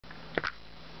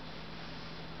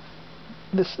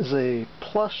This is a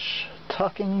plush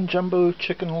talking Jumbo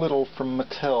Chicken Little from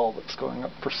Mattel that's going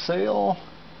up for sale.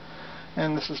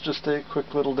 And this is just a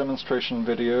quick little demonstration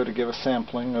video to give a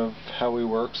sampling of how he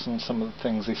works and some of the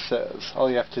things he says. All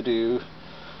you have to do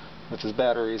with his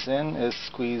batteries in is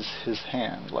squeeze his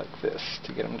hand like this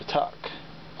to get him to talk.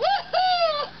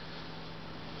 Woohoo!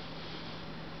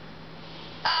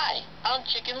 Hi, I'm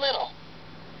Chicken Little.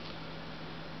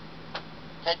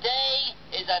 Today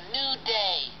is a new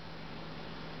day.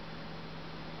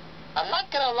 I'm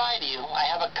not gonna lie to you, I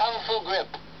have a kung fu grip.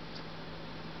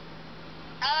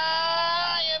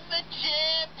 I am the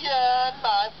champion,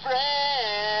 my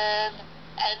friend,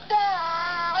 and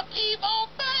I'll keep on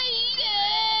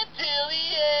fighting till the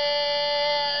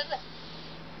end.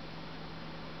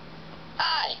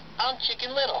 Hi, I'm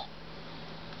Chicken Little.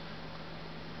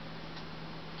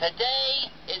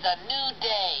 Today is a new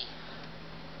day.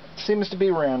 Seems to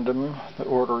be random, the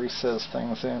order he says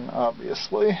things in,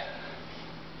 obviously.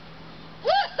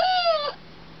 Woohoo!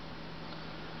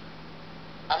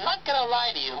 I'm not gonna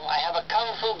lie to you, I have a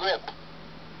kung fu grip.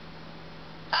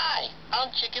 Hi, I'm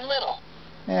Chicken Little.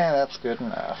 Yeah, that's good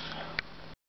enough.